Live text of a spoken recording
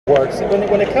Works.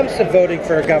 When it comes to voting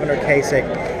for Governor Kasich,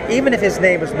 even if his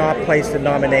name is not placed in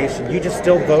nomination, you just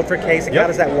still vote for Kasich? Yep. How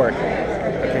does that work?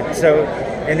 Okay, so,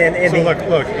 and then...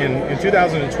 look, in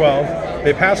 2012,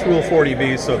 they passed Rule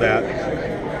 40B so that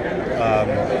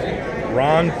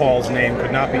Ron Paul's name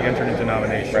could not be entered into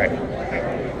nomination. Right.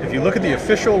 If you look at the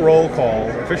official roll call,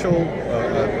 official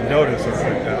notice of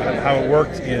how it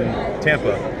worked in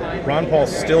Tampa, Ron Paul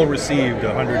still received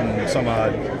 100 and some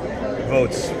odd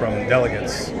votes from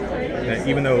delegates,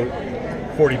 even though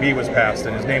 40B was passed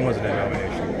and his name wasn't in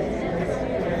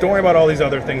nomination. Don't worry about all these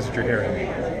other things that you're hearing.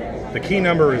 The key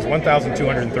number is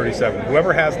 1,237.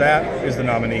 Whoever has that is the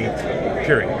nominee,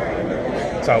 period.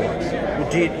 That's how it works.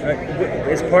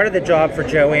 Is part of the job for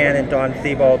Joanne and Don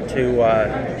Thibault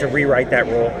to rewrite that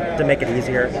rule to make it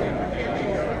easier?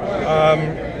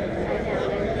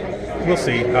 We'll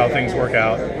see how things work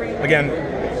out. Again,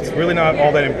 it's really not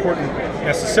all that important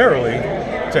necessarily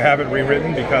to have it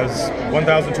rewritten because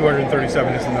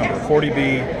 1,237 is the number.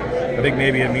 40B, I think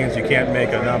maybe it means you can't make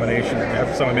a nomination,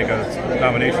 have someone make a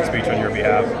nomination speech on your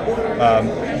behalf.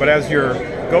 But as you're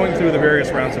going through the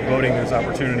various rounds of voting, there's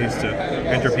opportunities to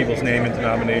enter people's name into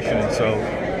nomination, and so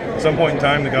at some point in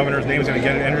time, the governor's name is going to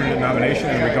get entered into nomination,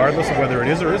 and regardless of whether it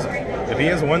is or isn't, if he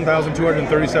has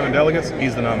 1,237 delegates,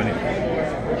 he's the nominee.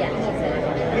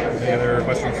 Any other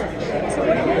questions?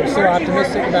 You're still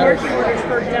optimistic about it? Orders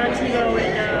for Don Tebow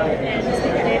and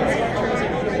Stephen Davis in terms of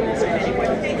the rules committee. What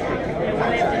do they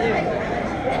have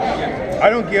to do? I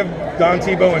don't give Don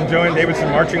Tebow and Joanne Davidson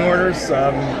marching orders.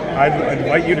 I'd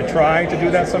invite you to try to do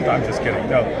that sometime. Just kidding.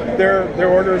 No, their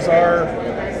orders are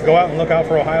go out and look out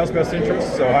for Ohio's best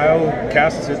interests. Ohio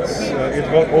casts its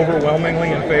vote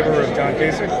overwhelmingly in favor of John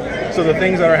Kasich. So the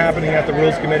things that are happening at the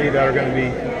Rules Committee that are going to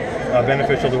be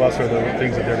beneficial to us are the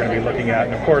things that they're going to be looking at.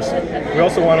 And of course, we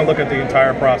also want to look at the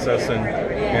entire process and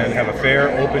have a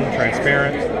fair, open,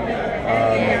 transparent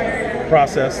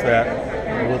process that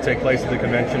will take place at the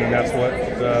convention, and that's what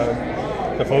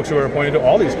the folks who are appointed to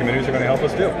all these committees are going to help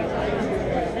us do.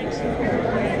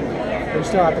 You're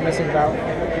still optimistic about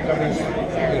governor's,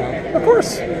 Of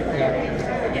course.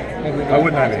 I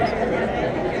wouldn't have been.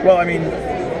 Well, I mean,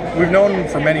 we've known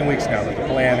for many weeks now that the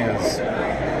plan is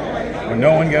when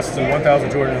no one gets to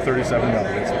 1,237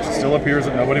 delegates, which still appears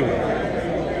that nobody will,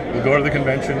 we'll go to the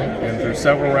convention, and through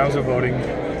several rounds of voting,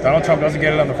 Donald Trump doesn't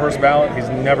get it on the first ballot, he's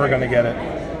never going to get it.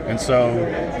 And so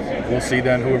we'll see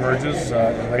then who emerges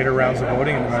in later rounds of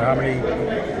voting, and no matter how many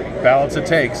ballots it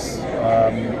takes,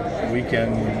 we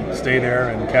can stay there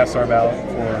and cast our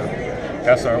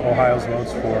Ohio's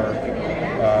votes for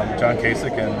John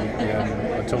Kasich and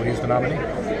until he's the nominee.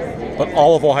 But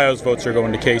all of Ohio's votes are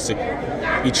going to Kasich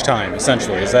each time,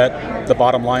 essentially. Is that the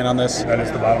bottom line on this? That is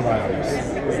the bottom line on this.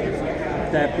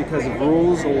 That because of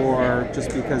rules, or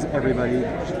just because everybody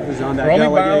who's on that We're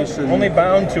delegation? only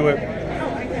bound to it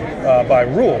by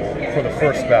rule for the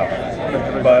first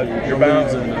ballot, but you're bound.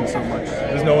 And so much.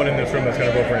 There's no one in this room that's going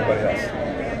to vote for anybody else.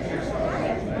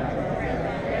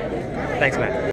 Thanks, Matt.